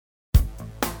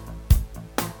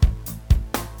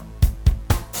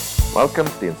Welcome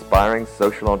to the Inspiring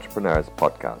Social Entrepreneurs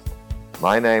podcast.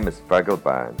 My name is Fergal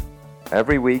Byrne.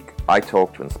 Every week, I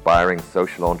talk to inspiring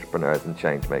social entrepreneurs and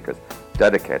changemakers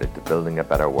dedicated to building a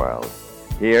better world.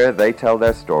 Here, they tell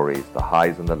their stories, the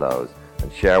highs and the lows,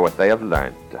 and share what they have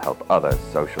learned to help other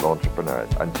social entrepreneurs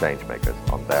and changemakers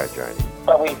on their journey.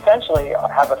 But we essentially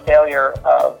have a failure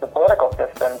of the political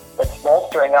system that's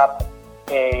bolstering up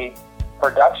a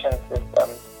production system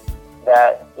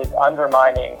that is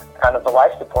undermining kind of the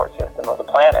life support system of the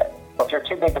planet. So if you're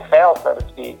too big to fail, so to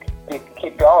speak, you can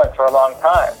keep going for a long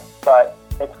time, but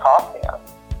it's costing us.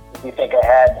 If you think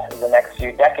ahead the next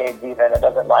few decades even, it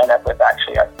doesn't line up with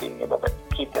actually us being able to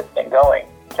keep this thing going.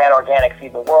 Can organic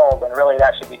feed the world? And really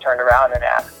that should be turned around and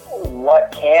asked,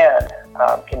 what can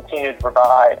continue to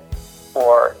provide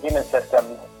for human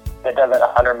systems that doesn't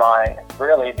undermine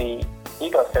really the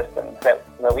ecosystems that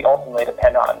we ultimately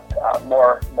depend on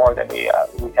more than we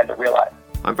tend to realize.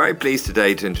 I'm very pleased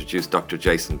today to introduce Dr.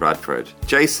 Jason Bradford.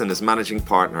 Jason is managing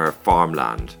partner of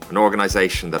Farmland, an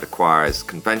organisation that acquires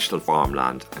conventional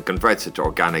farmland and converts it to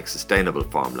organic, sustainable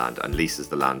farmland and leases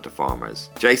the land to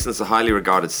farmers. Jason is a highly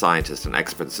regarded scientist and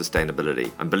expert in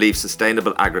sustainability and believes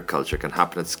sustainable agriculture can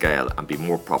happen at scale and be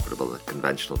more profitable than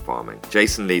conventional farming.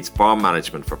 Jason leads farm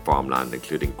management for farmland,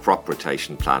 including crop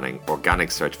rotation planning,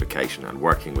 organic certification and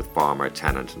working with farmer,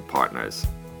 tenant and partners.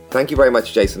 Thank you very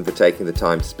much, Jason, for taking the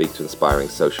time to speak to inspiring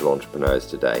social entrepreneurs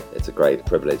today. It's a great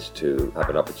privilege to have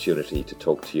an opportunity to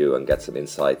talk to you and get some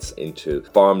insights into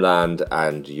farmland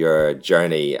and your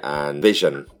journey and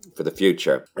vision for the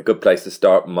future. A good place to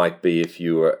start might be if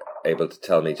you were able to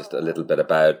tell me just a little bit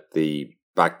about the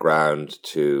background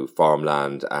to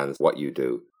farmland and what you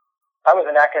do. I was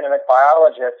an academic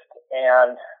biologist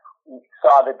and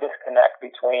saw the disconnect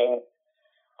between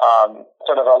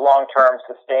sort of a long-term,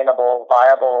 sustainable,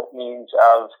 viable means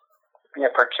of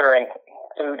procuring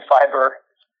food, fiber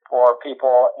for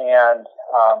people, and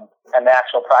the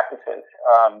actual practices.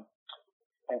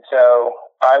 And so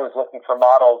I was looking for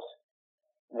models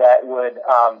that would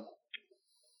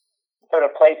sort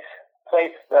of place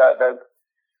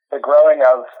the growing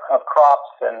of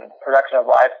crops and production of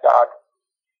livestock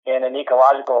in an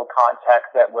ecological context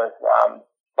that was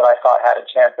what I thought had a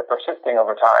chance of persisting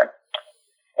over time.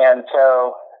 And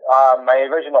so my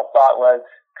original thought was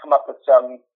come up with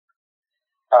some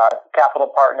capital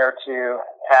partner to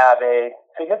have a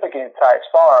significant sized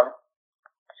farm.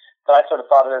 But I sort of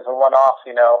thought of it as a one-off,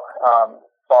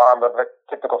 farm of a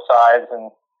typical size,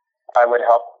 and I would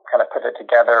help kind of put it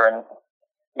together and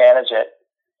manage it.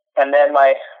 And then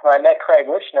when I met Craig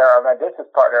Wishner, my business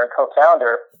partner and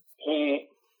co-founder, he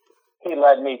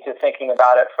led me to thinking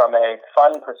about it from a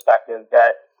fund perspective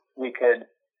that we could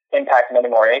impact many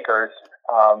more acres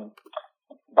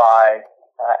by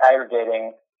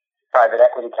aggregating private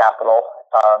equity capital,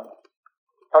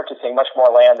 purchasing much more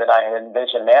land than I had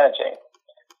envisioned managing.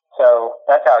 So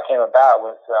that's how it came about,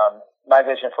 was my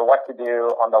vision for what to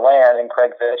do on the land and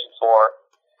Craig's vision for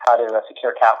how to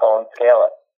secure capital and scale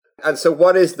it. And so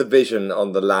what is the vision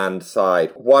on the land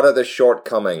side? What are the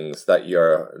shortcomings that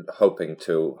you're hoping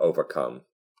to overcome?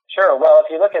 Sure. Well, if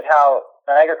you look at how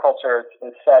agriculture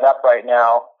is set up right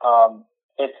now,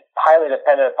 it's highly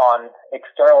dependent upon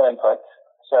external inputs.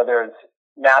 So there's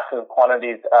massive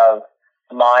quantities of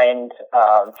mined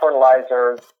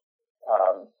fertilizers,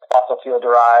 fossil fuel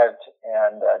derived,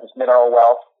 and just mineral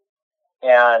wealth.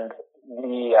 And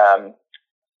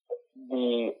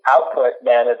the output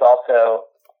then is also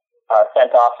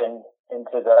sent off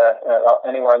into the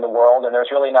anywhere in the world, and there's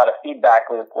really not a feedback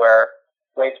loop where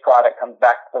waste product comes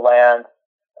back to the land.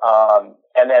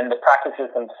 And then the practices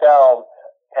themselves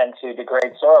tend to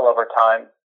degrade soil over time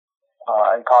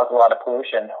and cause a lot of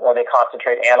pollution, or they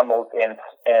concentrate animals in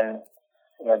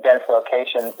dense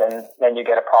locations, and then you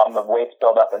get a problem of waste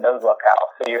buildup in those locales.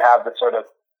 So you have the sort of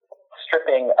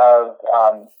stripping of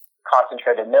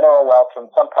concentrated mineral wealth from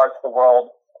some parts of the world,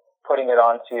 putting it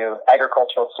onto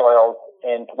agricultural soils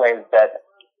in ways that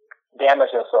damage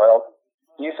those soils.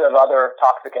 Use of other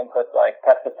toxic inputs like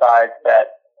pesticides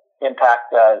that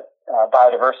impact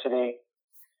biodiversity,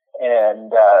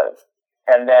 and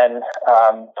then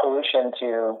pollution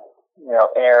to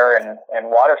air and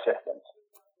water systems,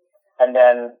 and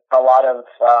then a lot of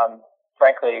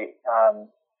frankly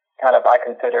kind of I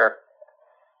consider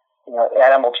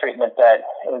animal treatment that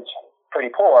is pretty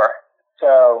poor.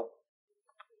 So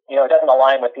it doesn't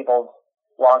align with people's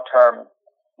long-term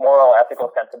moral,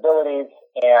 ethical sensibilities,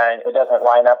 and it doesn't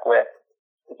line up with,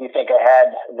 if you think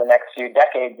ahead the next few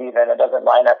decades even, it doesn't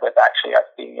line up with actually us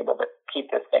being able to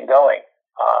keep this thing going.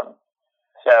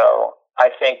 So I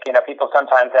think, people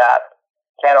sometimes ask,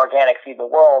 can organic feed the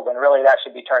world? And really that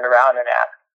should be turned around and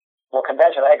asked, well,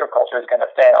 conventional agriculture is going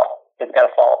to fail. It's going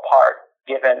to fall apart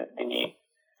given the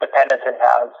dependence it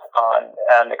has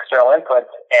on external inputs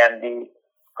and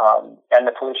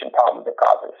the pollution problems it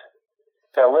causes.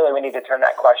 So really, we need to turn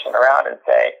that question around and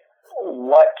say,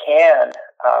 what can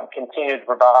continue to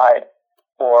provide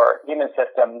for human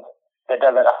systems that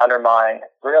doesn't undermine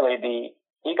really the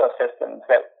ecosystems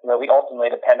that we ultimately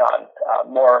depend on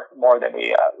more than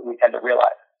we tend to realize.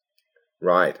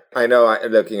 Right. I know,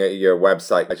 looking at your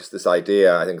website, just this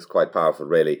idea, I think is quite powerful,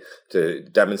 really, to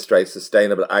demonstrate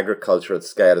sustainable agriculture at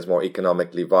scale is more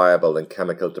economically viable than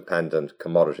chemical-dependent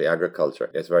commodity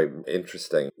agriculture. It's very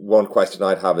interesting. One question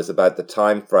I'd have is about the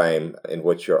time frame in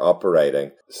which you're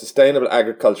operating. Sustainable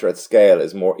agriculture at scale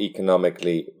is more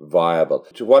economically viable.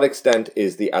 To what extent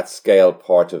is the at-scale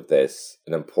part of this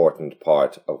an important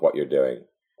part of what you're doing?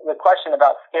 The question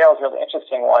about scale is a really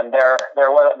interesting one. There's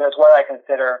what I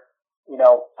consider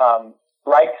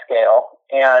right scale,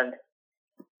 and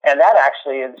that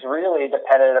actually is really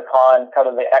dependent upon kind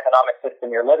of the economic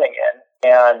system you're living in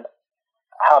and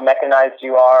how mechanized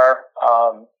you are,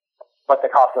 what the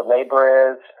cost of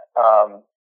labor is,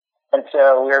 and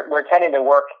so we're tending to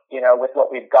work, with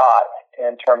what we've got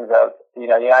in terms of, the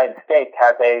United States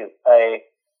has a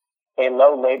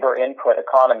low labor input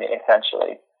economy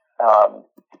essentially.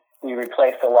 We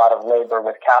replace a lot of labor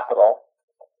with capital.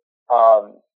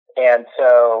 And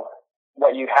so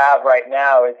what you have right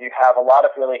now is you have a lot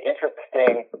of really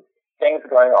interesting things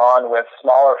going on with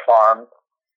smaller farms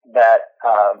that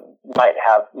might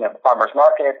have farmers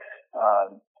markets,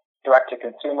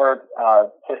 direct-to-consumer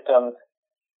systems,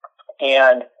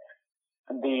 and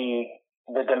the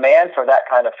demand for that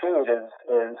kind of food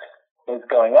is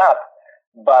going up,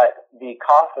 but the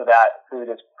cost of that food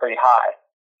is pretty high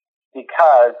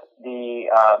because the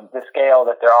scale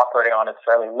that they're operating on is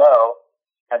fairly low.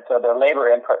 And so their labor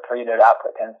input per unit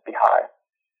output tends to be high.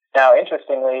 Now,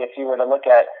 interestingly, if you were to look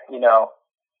at,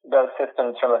 those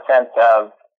systems from a sense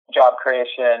of job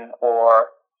creation or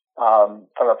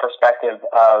from a perspective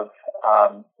of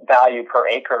value per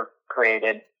acre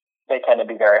created, they tend to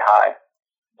be very high.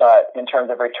 But in terms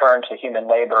of return to human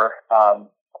labor,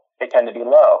 they tend to be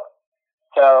low.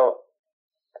 So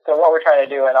what we're trying to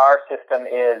do in our system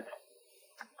is,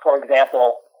 for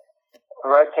example,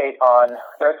 rotate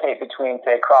between,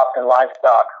 say, crops and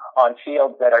livestock on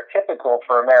fields that are typical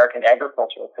for American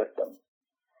agricultural systems.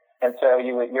 And so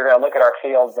you're going to look at our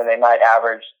fields and they might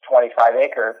average 25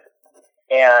 acres.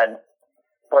 And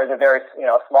whereas a very,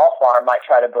 small farm might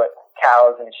try to put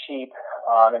cows and sheep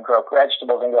and grow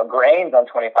vegetables and grow grains on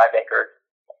 25 acres.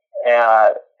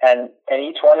 And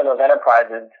each one of those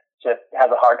enterprises just has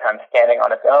a hard time standing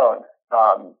on its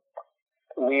own.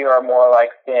 We are more like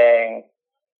saying,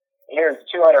 here's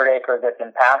 200 acres that's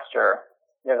in pasture.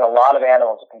 There's a lot of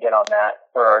animals that can get on that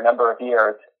for a number of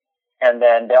years. And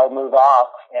then they'll move off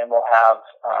and we'll have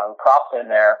crops in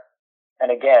there.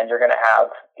 And again, you're going to have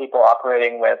people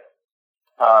operating with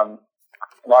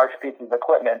large pieces of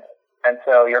equipment. And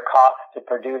so your cost to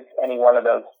produce any one of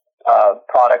those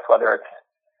products, whether it's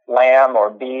lamb or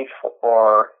beef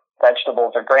or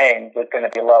vegetables or grains, is going to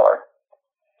be lower.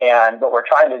 And what we're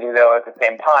trying to do, though, at the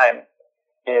same time,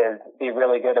 is be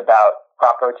really good about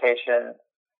crop rotation,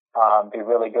 be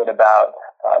really good about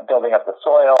building up the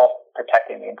soil,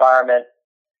 protecting the environment,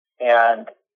 and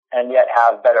yet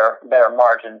have better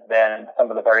margins than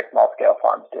some of the very small scale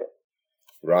farms do.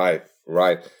 Right.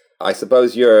 I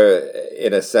suppose you're,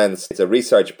 in a sense, it's a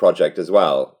research project as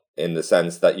well, in the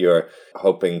sense that you're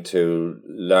hoping to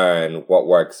learn what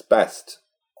works best.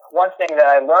 One thing that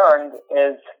I learned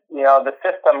is, the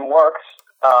system works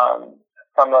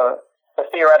from a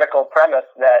theoretical premise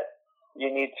that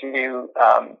you need to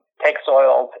take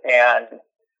soils and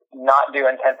not do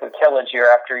intensive tillage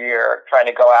year after year, trying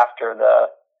to go after the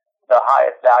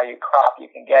highest value crop you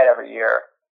can get every year.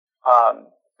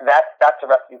 That's a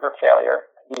recipe for failure.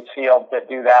 These fields that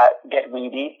do that get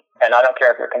weedy, and I don't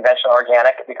care if you're conventional or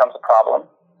organic, it becomes a problem.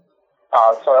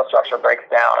 Soil structure breaks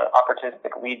down,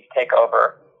 opportunistic weeds take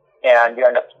over, and you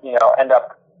end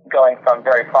up going from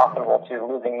very profitable to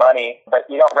losing money, but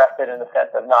you don't rest it in the sense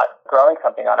of not growing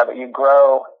something on it, but you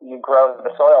grow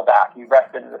the soil back. You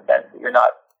rest it in the sense that you're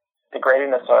not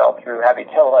degrading the soil through heavy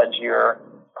tillage. You're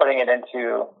putting it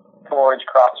into forage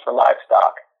crops for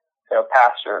livestock, so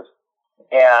pastures.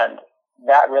 And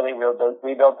that really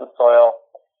rebuilds the soil,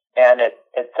 and it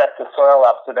sets the soil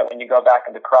up so that when you go back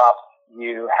into crops,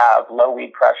 you have low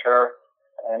weed pressure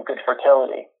and good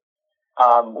fertility.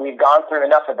 We've gone through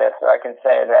enough of this so I can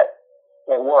say that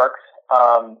it works,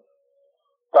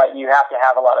 but you have to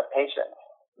have a lot of patience.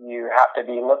 You have to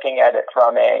be looking at it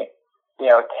from a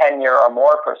 10-year or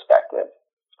more perspective.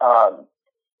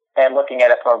 and looking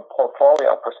at it from a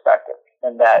portfolio perspective.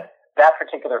 And that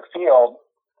particular field,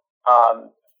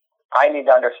 I need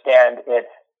to understand its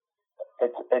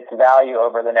value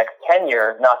over the next 10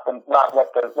 years, not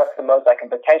what's the most I can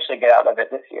potentially get out of it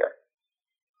this year.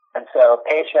 And so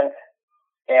patience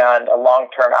and a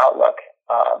long-term outlook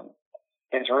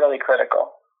is really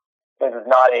critical. This is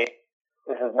not a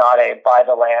buy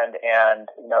the land and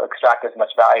extract as much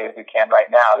value as you can right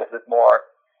now. This is more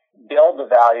build the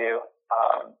value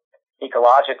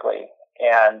ecologically,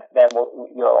 and then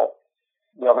you'll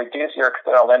reduce your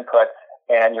external inputs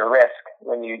and your risk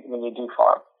when you do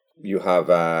farm. You have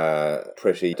a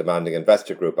pretty demanding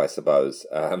investor group, I suppose,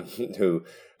 who,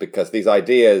 because these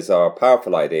ideas are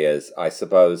powerful ideas, I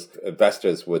suppose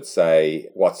investors would say,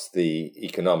 what's the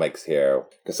economics here?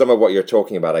 Because some of what you're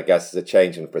talking about, I guess, is a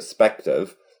change in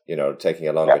perspective, taking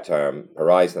a longer term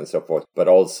horizon and so forth. But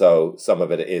also some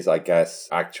of it is, I guess,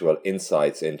 actual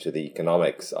insights into the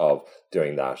economics of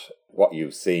doing that, what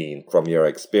you've seen from your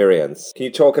experience. Can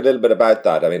you talk a little bit about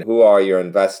that? I mean, who are your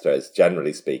investors,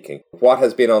 generally speaking? What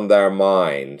has been on their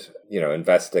mind,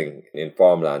 investing in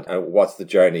farmland, and what's the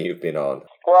journey you've been on?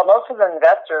 Well, most of the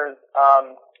investors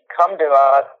come to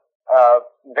us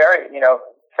very,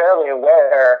 fairly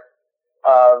aware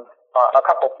of a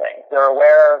couple things. They're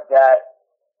aware that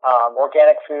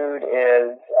organic food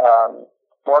is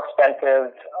more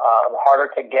expensive,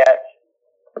 harder to get,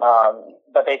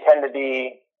 but they tend to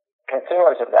be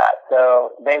consumers of that.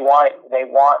 So they want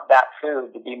that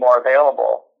food to be more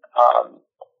available.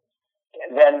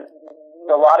 Then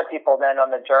a lot of people then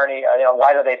on the journey,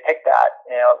 why do they pick that?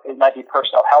 It might be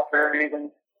personal health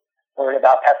reasons, worried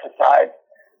about pesticides,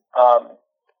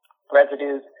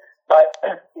 residues, but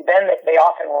then they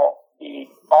often will be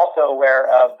also aware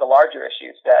of the larger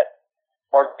issues that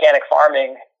organic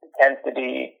farming tends to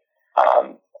be,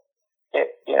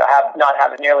 not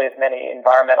have nearly as many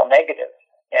environmental negatives.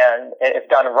 And if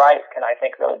done right, can I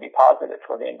think really be positive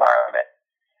for the environment.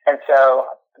 And so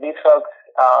these folks,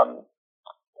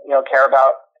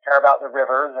 care about the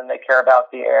rivers, and they care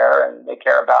about the air, and they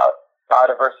care about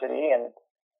biodiversity,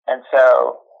 and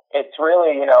so it's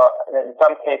really, in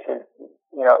some cases,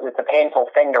 it's a painful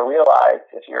thing to realize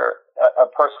if you're a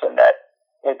person that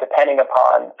is depending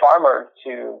upon farmers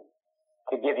to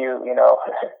give you,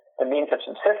 the means of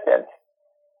subsistence,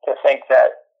 to think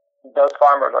that those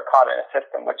farmers are caught in a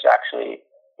system which actually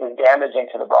is damaging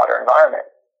to the broader environment.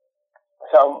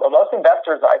 So most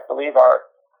investors, I believe, are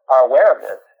aware of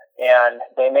this, and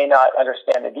they may not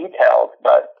understand the details,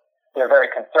 but they're very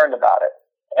concerned about it.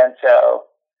 And so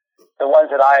the ones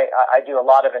that I do a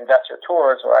lot of investor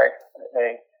tours where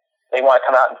they want to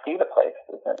come out and see the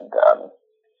places, and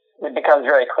it becomes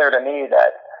very clear to me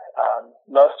that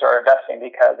most are investing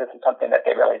because this is something that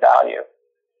they really value.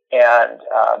 And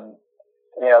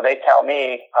they tell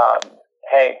me,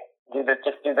 hey,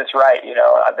 just do this right. They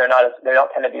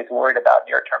don't tend to be as worried about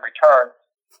near-term returns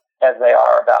as they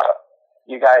are about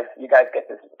you guys get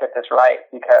this right,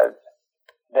 because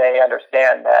they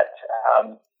understand that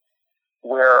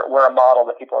we're a model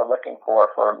that people are looking for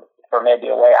maybe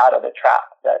a way out of the trap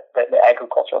that the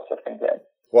agricultural system's in.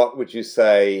 What would you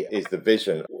say is the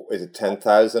vision? Is it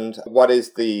 10,000? What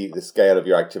is the scale of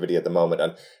your activity at the moment,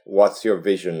 and what's your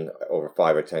vision over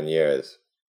 5 or 10 years?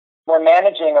 We're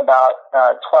managing about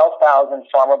 12,000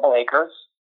 farmable acres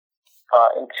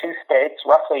in 2 states.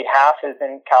 Roughly half is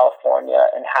in California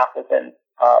and half is in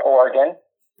Oregon.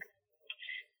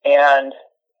 And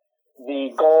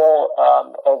the goal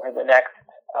over the next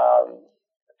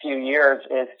few years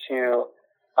is to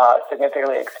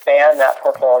significantly expand that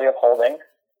portfolio of holdings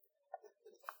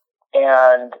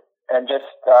and just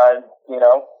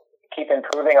keep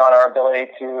improving on our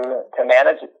ability to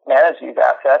manage these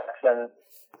assets and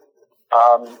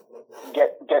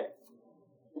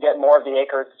get more of the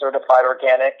acres certified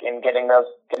organic and getting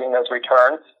those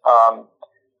returns.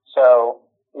 So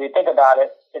when you think about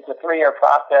it, it's a 3-year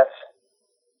process.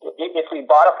 If we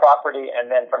bought a property and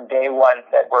then from day one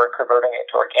said we're converting it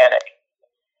to organic,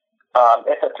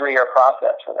 it's a 3-year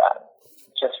process for that,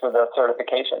 just for the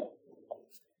certification.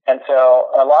 And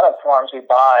so a lot of farms we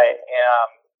buy,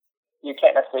 you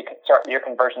can't necessarily start your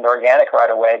conversion to organic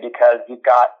right away because you've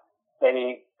got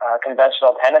maybe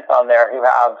conventional tenants on there who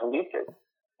have leases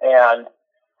and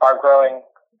are growing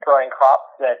crops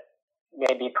that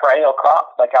may be perennial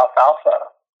crops like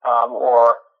alfalfa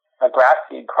or a grass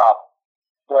seed crop,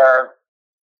 where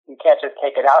you can't just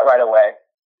take it out right away.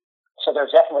 So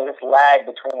there's definitely this lag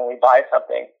between when we buy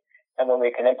something and when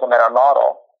we can implement our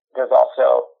model. There's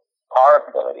also our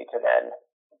ability to then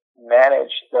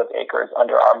manage those acres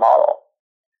under our model.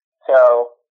 So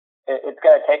it's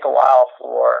going to take a while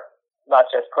for not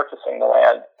just purchasing the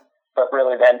land, but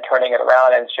really then turning it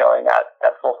around and showing that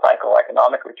full cycle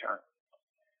economic return.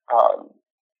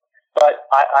 But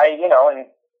I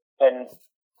in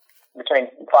between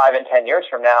 5 and 10 years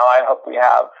from now, I hope we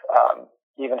have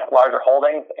even larger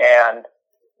holdings, and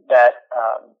that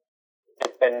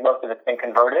most of it's been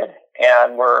converted,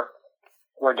 and we're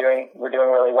doing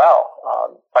really well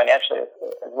financially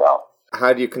as well.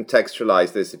 How do you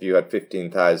contextualize this? If you had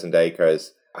 15,000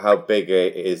 acres, how big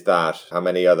is that? How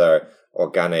many other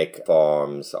organic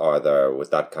farms are there with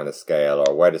that kind of scale,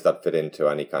 or where does that fit into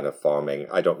any kind of farming?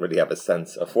 I don't really have a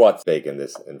sense of what's big in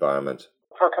this environment.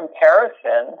 For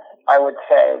comparison, I would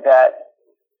say that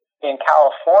in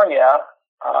California,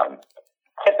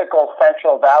 typical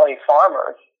Central Valley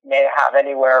farmers may have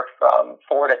anywhere from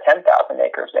 4,000 to 10,000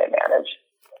 acres they manage.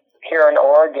 Here in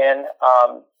Oregon,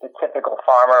 the typical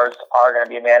farmers are going to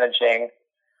be managing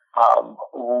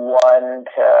 1,000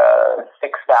 to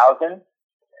 6,000,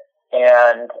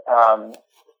 and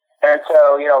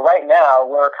so right now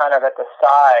we're kind of at the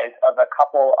size of a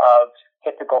couple of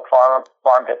typical farm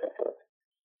businesses,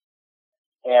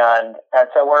 and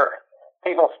so we're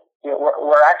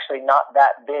actually not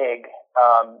that big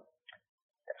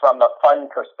from a fund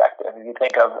perspective. If you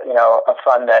think of a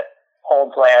fund that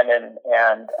holds land and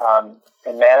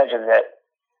manages it,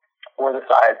 we're the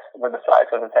size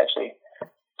of essentially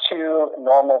 2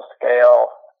 normal scale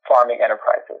farming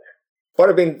enterprises. What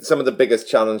have been some of the biggest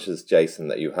challenges, Jason,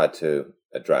 that you've had to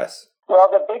address? Well,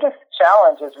 the biggest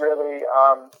challenge is really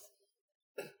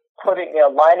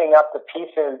lining up the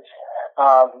pieces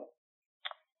and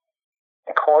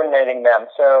coordinating them.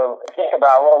 So think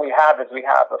about what we have a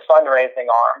fundraising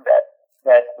arm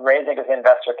that raises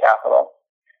investor capital.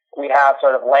 We have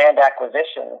sort of land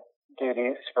acquisition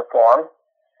duties to perform.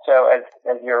 So as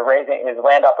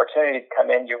land opportunities come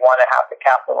in, you want to have the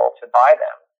capital to buy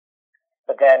them.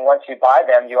 But then once you buy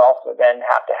them, you also then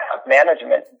have to have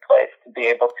management in place to be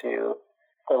able to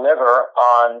deliver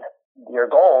on your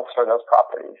goals for those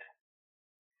properties.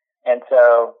 And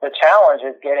so the challenge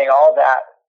is getting all that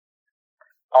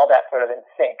sort of in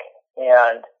sync.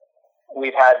 And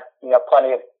we've had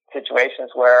plenty of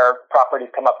situations where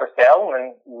properties come up for sale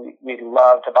and we'd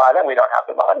love to buy them. We don't have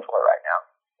the money for it right now.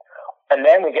 And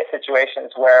then we get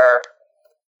situations where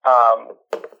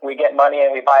we get money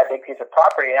and we buy a big piece of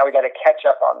property. Now we got to catch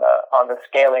up on the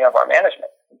scaling of our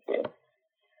management.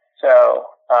 So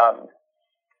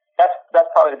that's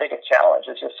probably the biggest challenge.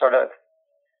 Is just sort of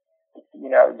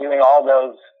doing all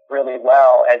those really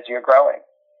well as you're growing.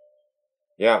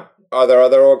 Yeah. Are there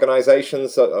other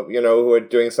organizations who are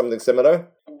doing something similar?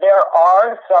 There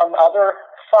are some other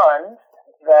funds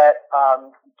that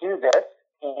do this,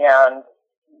 and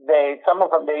some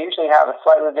of them usually have a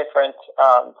slightly different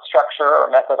structure or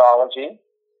methodology.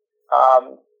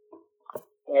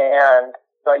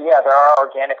 But there are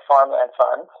organic farmland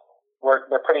funds.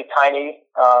 They're pretty tiny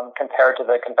compared to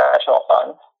the conventional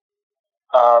funds.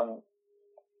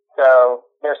 So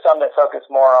there's some that focus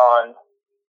more on,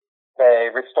 say,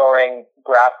 restoring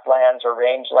grasslands or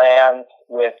rangelands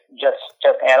with just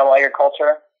animal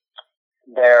agriculture.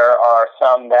 There are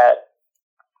some that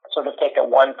sort of take a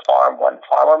one farm, one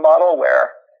farmer model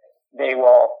where they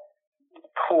will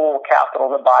pool capital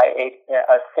to buy a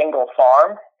single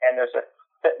farm, and there's a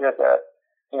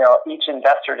each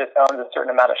investor just owns a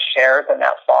certain amount of shares in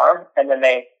that farm, and then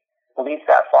they lease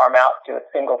that farm out to a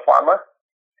single farmer.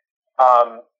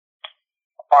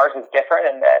 Ours is different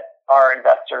in that our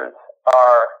investors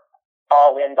are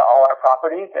all into all our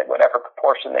properties at whatever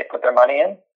proportion they put their money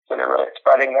in. So they're really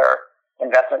spreading their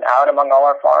investment out among all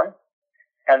our farms.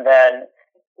 And then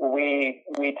we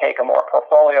take a more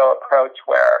portfolio approach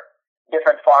where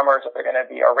different farmers or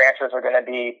ranchers are going to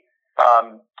be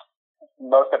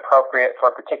most appropriate for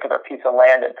a particular piece of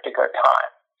land at a particular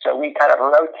time. So we kind of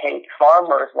rotate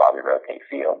farmers while we rotate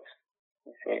fields,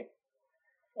 you see.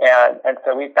 And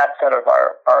so that's sort of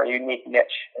our unique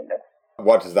niche in this.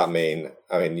 What does that mean?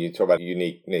 I mean, you talk about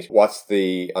unique niche. What's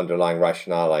the underlying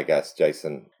rationale, I guess,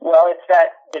 Jason? Well, it's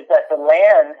that the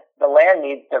land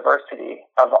needs diversity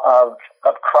of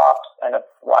crops and of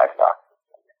livestock.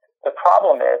 The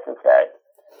problem is that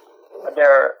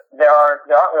there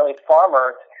aren't really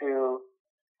farmers who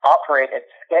operate at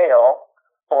scale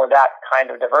for that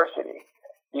kind of diversity.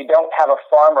 You don't have a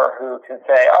farmer who can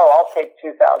say, I'll take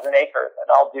 2,000 acres and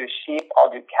I'll do sheep,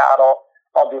 I'll do cattle,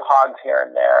 I'll do hogs here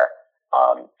and there.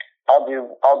 I'll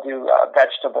do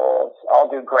vegetables, I'll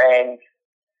do grains,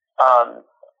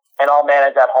 and I'll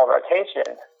manage that whole rotation,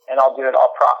 and I'll do it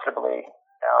all profitably,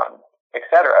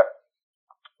 etc.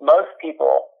 Most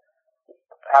people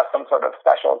have some sort of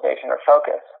specialization or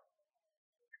focus,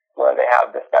 where they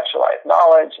have the specialized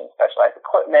knowledge and specialized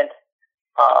equipment,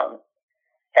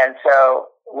 And so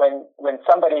when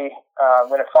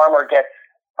a farmer gets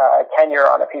tenure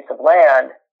on a piece of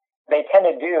land, they tend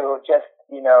to do just,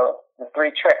 the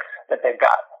 3 tricks that they've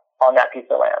got on that piece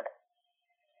of land.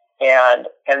 And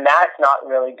that's not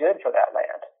really good for that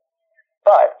land.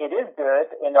 But it is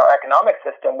good in our economic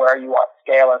system where you want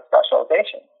scale and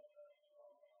specialization.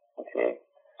 You see?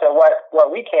 So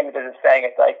what we came into this saying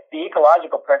is like the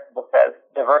ecological principle says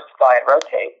diversify and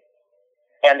rotate.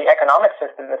 And the economic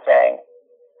system is saying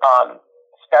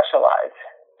specialize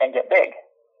and get big.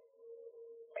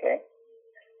 Okay?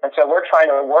 And so we're trying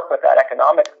to work with that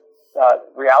economic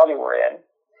reality we're in,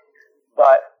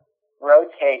 but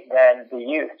rotate then the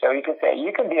use. So you can say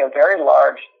you can be a very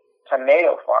large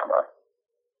tomato farmer,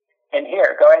 and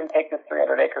here, go ahead and take this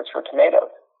 300 acres for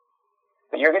tomatoes.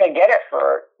 But you're going to get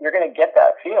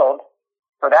that field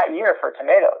for that year for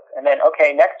tomatoes. And then,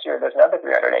 okay, next year there's another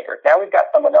 300 acres. Now we've got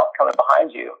someone else coming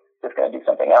behind you that's going to do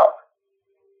something else.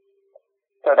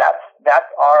 So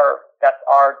that's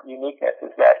our uniqueness,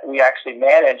 is that we actually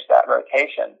manage that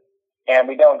rotation, and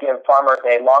we don't give farmers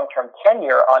a long-term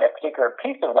tenure on a particular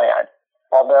piece of land,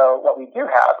 although what we do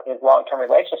have is long-term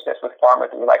relationships with farmers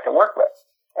that we like to work with.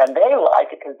 And they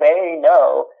like it because they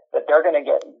know that they're going to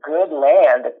get good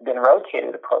land that's been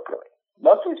rotated appropriately.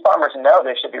 Most of these farmers know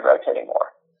they should be rotating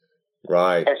more.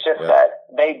 Right. It's just that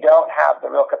they don't have the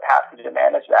real capacity to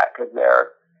manage that because they're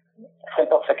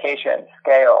simplification,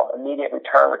 scale, immediate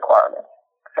return requirements,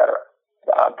 etc.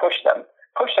 Push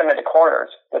them into corners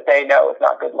that they know is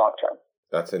not good long term.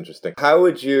 That's interesting. How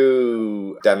would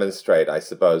you demonstrate, I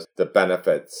suppose, the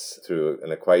benefits through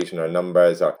an equation or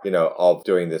numbers or, of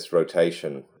doing this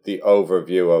rotation? The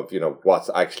overview of, what's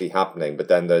actually happening. But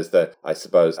then there's I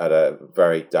suppose, at a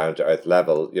very down-to-earth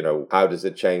level, how does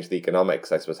it change the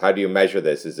economics? I suppose, how do you measure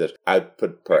this? Is it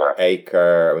output per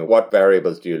acre? I mean, what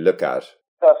variables do you look at?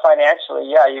 So financially,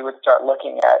 you would start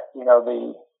looking at,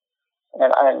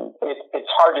 and it's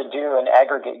hard to do an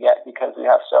aggregate yet because we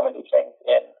have so many things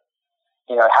in,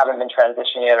 haven't been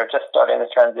transitioned yet or just starting the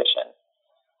transition.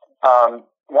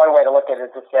 One way to look at it is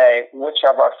to say which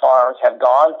of our farms have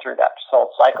gone through that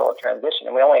whole cycle of transition,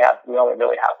 and we only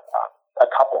really have a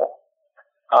couple,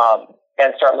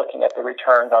 and start looking at the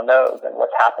returns on those and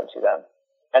what's happened to them.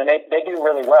 And they do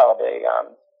really well. They,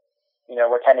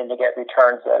 we're tending to get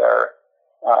returns that are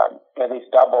at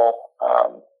least double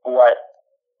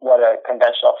what a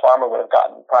conventional farmer would have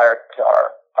gotten prior to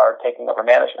our taking over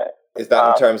management. Is that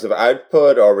in terms of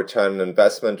output or return on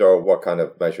investment, or what kind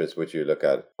of measures would you look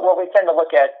at? Well, we tend to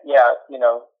look at,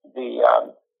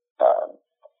 the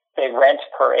say rent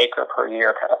per acre per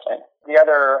year kind of thing. The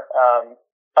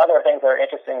other things that are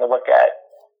interesting to look at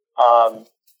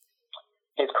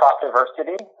is crop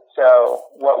diversity. So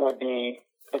what would be,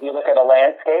 if you look at a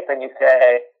landscape and you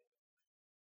say,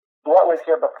 what was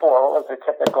here before? What was the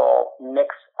typical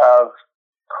mix of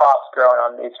crops grown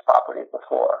on these properties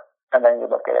before? And then you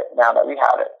look at it now that we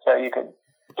have it. So you could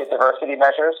get diversity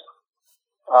measures.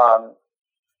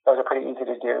 Those are pretty easy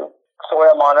to do.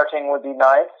 Soil monitoring would be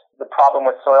nice. The problem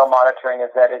with soil monitoring is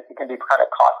that it can be kind of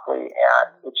costly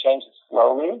and it changes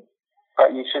slowly,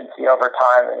 but you should see over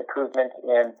time an improvement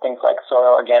in things like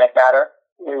soil organic matter.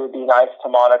 It would be nice to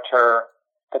monitor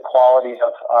the quality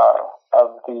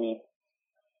of any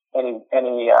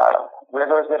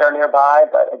rivers that are nearby,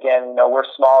 but again, we're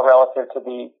small relative to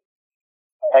the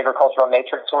agricultural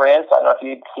matrix we're in, so I don't know if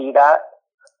you'd see that.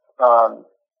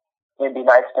 It'd be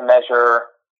nice to measure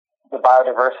the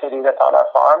biodiversity that's on our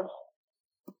farms,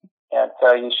 and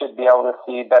so you should be able to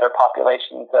see better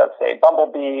populations of, say,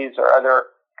 bumblebees or other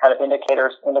kind of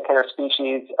indicator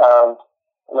species of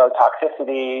low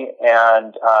toxicity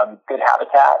and good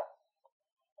habitat.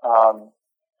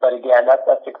 But again,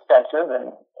 that's expensive,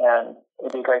 and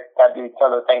it'd be great. That'd be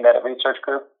sort of the thing that a research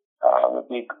group would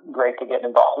be great to get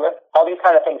involved with. All these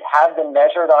kind of things have been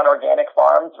measured on organic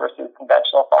farms versus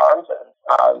conventional farms,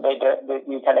 and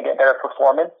you tend to get better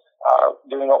performance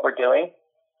doing what we're doing.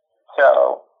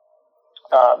 So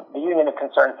the Union of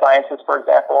Concerned Scientists, for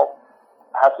example,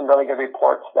 has some really good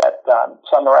reports that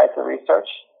summarize the research.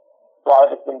 A lot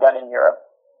of it's been done in Europe.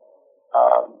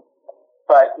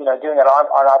 But, doing it on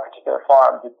our particular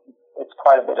farms, it's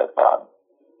quite a bit of,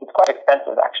 it's quite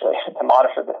expensive, actually, to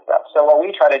monitor this stuff. So what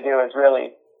we try to do is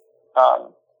really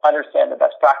understand the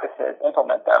best practices,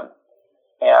 implement them,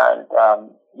 and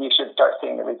you should start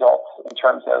seeing the results in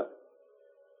terms of,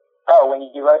 when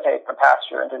you rotate from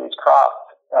pasture into these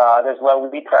crops, there's low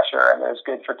weed pressure and there's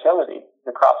good fertility.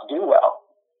 The crops do well.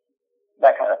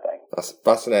 That kind of thing. That's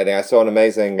fascinating. I saw an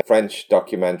amazing French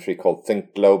documentary called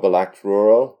Think Global, Act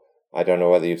Rural. I don't know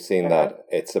whether you've seen that.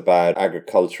 It's about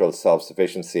agricultural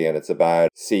self-sufficiency, and it's about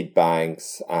seed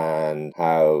banks and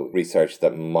how research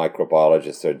that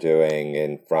microbiologists are doing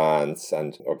in France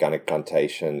and organic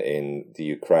plantation in the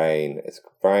Ukraine. It's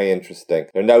very interesting.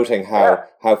 They're noting how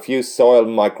few soil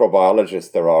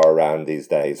microbiologists there are around these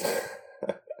days.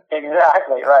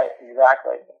 Exactly, right,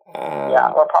 exactly.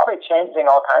 We're probably changing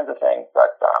all kinds of things,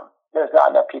 but there's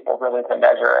not enough people really to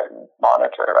measure it and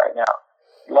monitor it right now.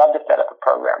 Love to set up a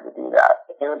program to do that.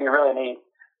 It would be really neat.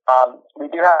 We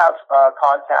do have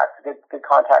good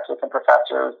contacts with some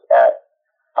professors at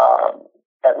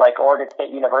like Oregon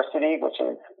State University, which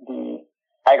is the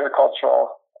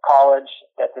agricultural college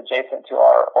that's adjacent to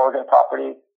our Oregon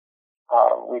property.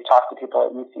 We've talked to people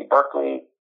at UC Berkeley,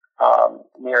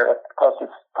 near the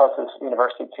closest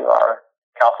university to our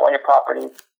California property.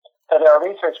 So there are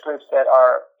research groups that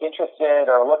are interested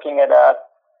or looking at us,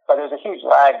 but there's a huge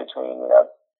lag between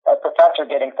a professor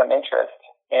getting some interest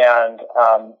and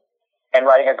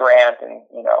writing a grant and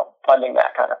funding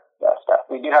that kind of stuff.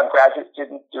 We do have graduate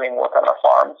students doing work on our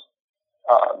farms,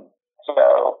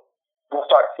 so we'll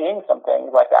start seeing some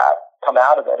things like that come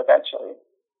out of it eventually.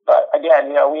 But again,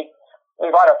 we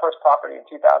bought our first property in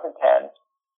 2010.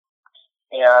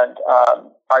 And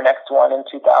our next one in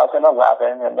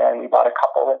 2011, and then we bought a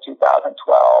couple in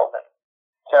 2012. And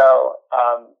so,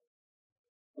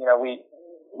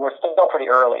 we're still pretty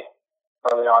early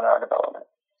on in our development.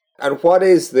 And what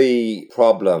is the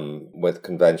problem with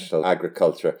conventional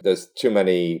agriculture? There's too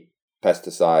many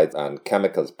pesticides and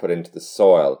chemicals put into the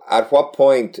soil. At what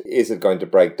point is it going to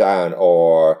break down,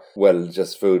 or will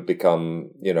just food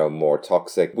become, more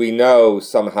toxic? We know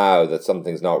somehow that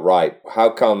something's not right. How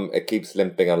come it keeps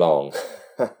limping along?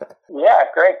 Yeah,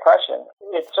 great question.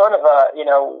 It's sort of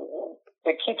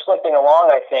it keeps limping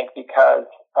along, I think, because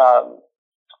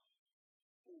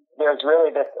there's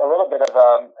really a little bit of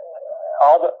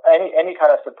any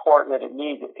kind of support that it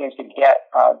needs. It seems to get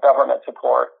government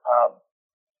support.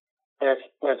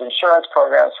 There's insurance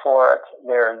programs for it.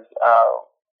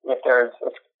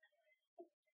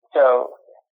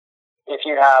 If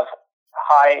you have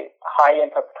high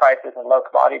input prices and low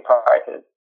commodity prices,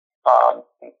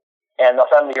 and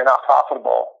suddenly you're not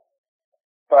profitable,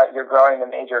 but you're growing the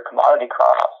major commodity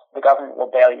crops, the government will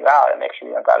bail you out and make sure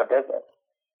you don't got a business.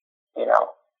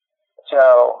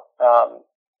 So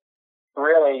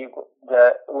really,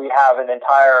 we have an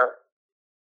entire.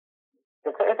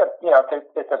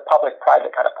 It's a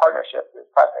public-private kind of partnership. There's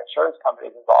private insurance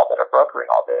companies involved that are brokering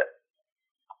all this.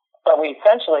 But we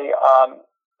essentially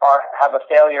have a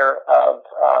failure of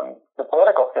the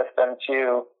political system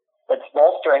that's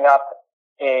bolstering up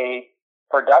a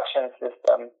production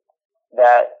system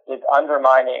that is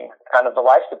undermining kind of the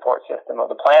life support system of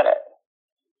the planet.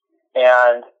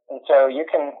 And so you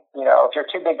can, if you're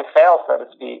too big to fail, so to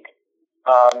speak,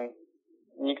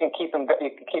 you can keep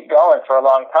going for a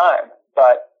long time.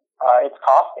 But it's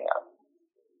costing us,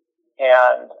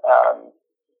 and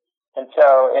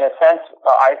so in a sense,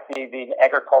 I see the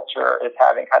agriculture as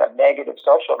having kind of negative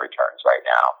social returns right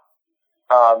now.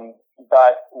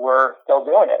 But we're still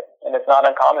doing it, and it's not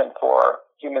uncommon for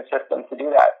human systems to do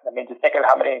that. I mean, just think of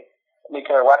how many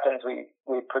nuclear weapons we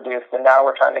produced, and now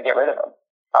we're trying to get rid of them.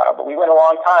 But we went a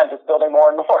long time just building more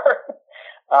and more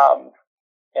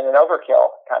in an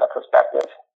overkill kind of perspective.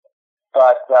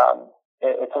 But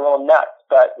it's a little nuts,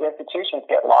 but institutions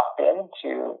get locked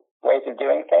into ways of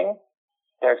doing things.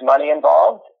 There's money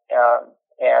involved,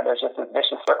 and there's just this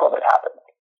vicious circle that happens.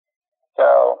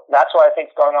 So that's what I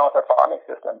think is going on with our farming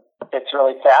system. It's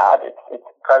really sad. It's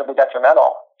incredibly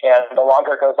detrimental, and the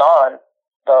longer it goes on,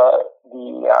 the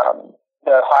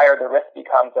higher the risk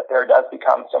becomes that there does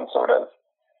become some sort of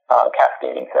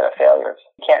cascading set of failures.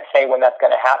 You can't say when that's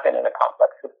going to happen in a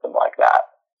complex system like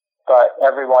that, but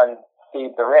everyone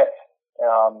sees the risk.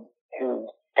 Who's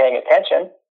paying attention?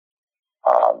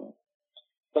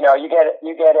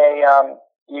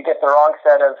 You get the wrong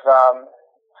set of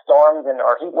storms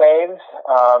or heat waves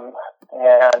or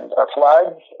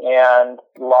floods, and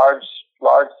large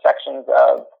sections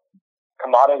of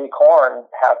commodity corn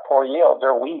have poor yields,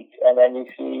 or wheat, and then you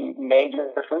see major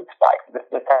food spikes.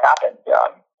 This happened.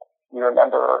 You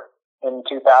remember in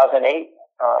 2008,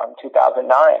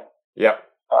 2009. Yeah.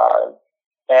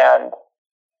 And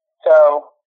so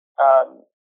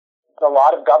a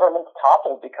lot of governments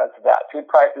toppled because of that. Food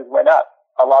prices went up.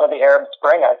 A lot of the Arab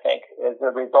Spring, I think, is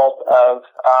a result of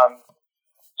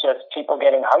just people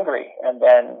getting hungry and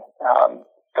then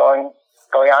going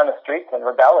on the streets and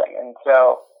rebelling. And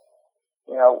so,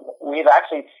 we've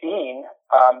actually seen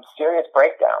serious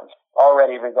breakdowns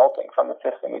already resulting from the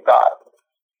system we've got.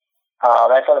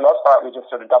 And for the most part, we just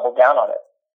sort of doubled down on it.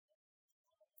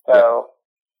 So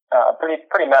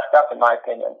pretty messed up in my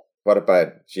opinion. What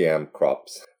about GM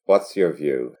crops? What's your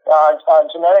view?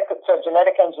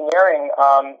 Genetic engineering,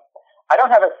 I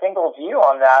don't have a single view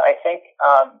on that. I think,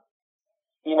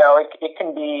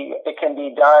 it can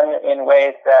be done in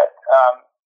ways that,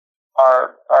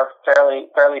 are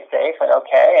fairly safe and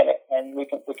okay. And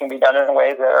it can be done in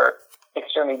ways that are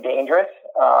extremely dangerous.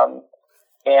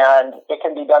 And it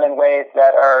can be done in ways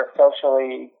that are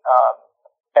socially,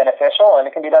 beneficial, and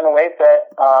it can be done in ways that,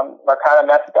 are kind of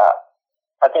messed up.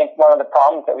 I think one of the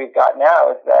problems that we've got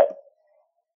now is that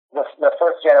the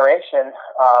first generation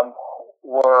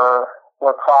were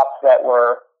crops that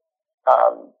were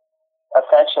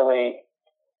essentially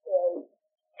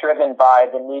driven by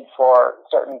the need for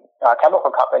certain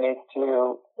chemical companies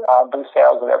to boost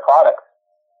sales of their products,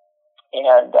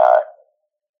 and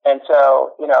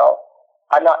so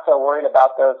I'm not so worried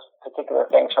about those particular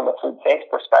things from a food safety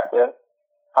perspective.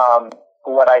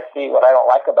 What I don't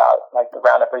like about like the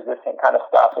Roundup resistant kind of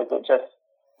stuff is it just,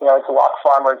 it's locked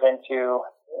farmers into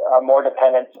more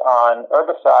dependence on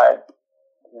herbicides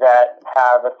that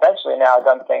have essentially now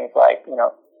done things like,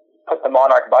 put the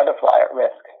monarch butterfly at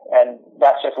risk. And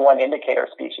that's just one indicator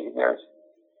species. There's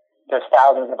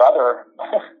thousands of other,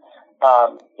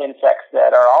 insects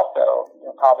that are also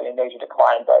probably in major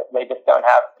decline, but they just don't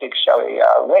have big showy,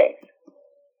 wings.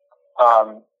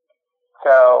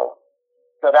 So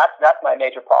that's my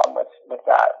major problem with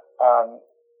that.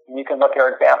 You can look at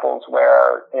examples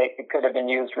where it could have been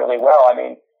used really well. I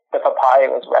mean, the papaya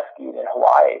was rescued in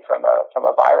Hawaii from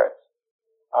a virus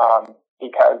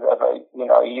because of a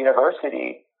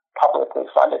university publicly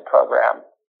funded program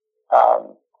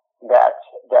that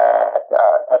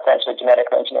essentially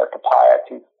genetically engineered papaya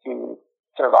to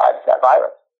survive that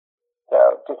virus.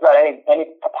 So just about any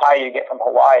papaya you get from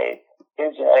Hawaii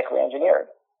is genetically engineered.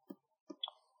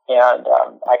 And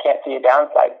I can't see a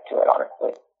downside to it,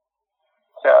 honestly.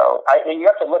 So you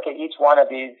have to look at each one of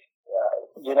these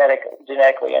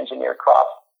genetically engineered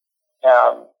crops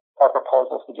or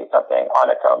proposals to do something on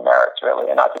its own merits, really,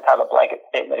 and not just have a blanket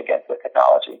statement against the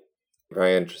technology.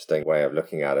 Very interesting way of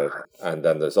looking at it. And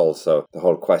then there's also the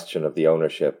whole question of the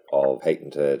ownership of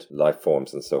patented life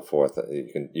forms and so forth.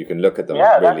 You can look at them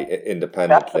really independently.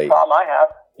 That's the problem I have.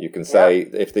 You can say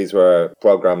if these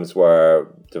programs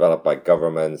were developed by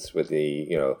governments with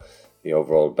the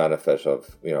overall benefit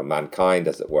of mankind,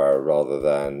 as it were, rather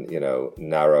than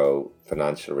narrow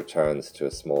financial returns to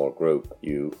a small group,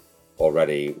 you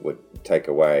already would take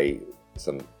away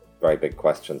some very big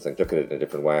questions and look at it in a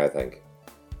different way, I think.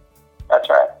 That's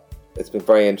right. It's been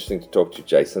very interesting to talk to you,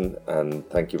 Jason, and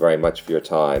thank you very much for your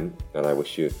time. And I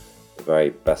wish you the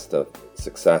very best of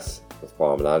success with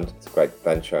Farmland. It's a great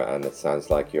venture, and it sounds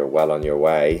like you're well on your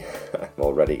way. I'm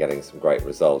already getting some great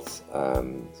results.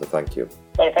 So thank you.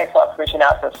 Hey, thanks a lot for reaching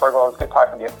out to us, Fergal. It was good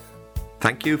talking to you.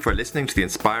 Thank you for listening to the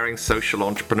Inspiring Social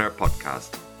Entrepreneur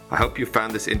podcast. I hope you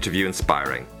found this interview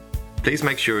inspiring. Please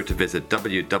make sure to visit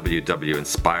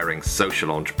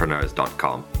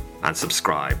www.inspiringsocialentrepreneurs.com and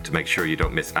subscribe to make sure you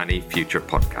don't miss any future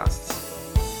podcasts.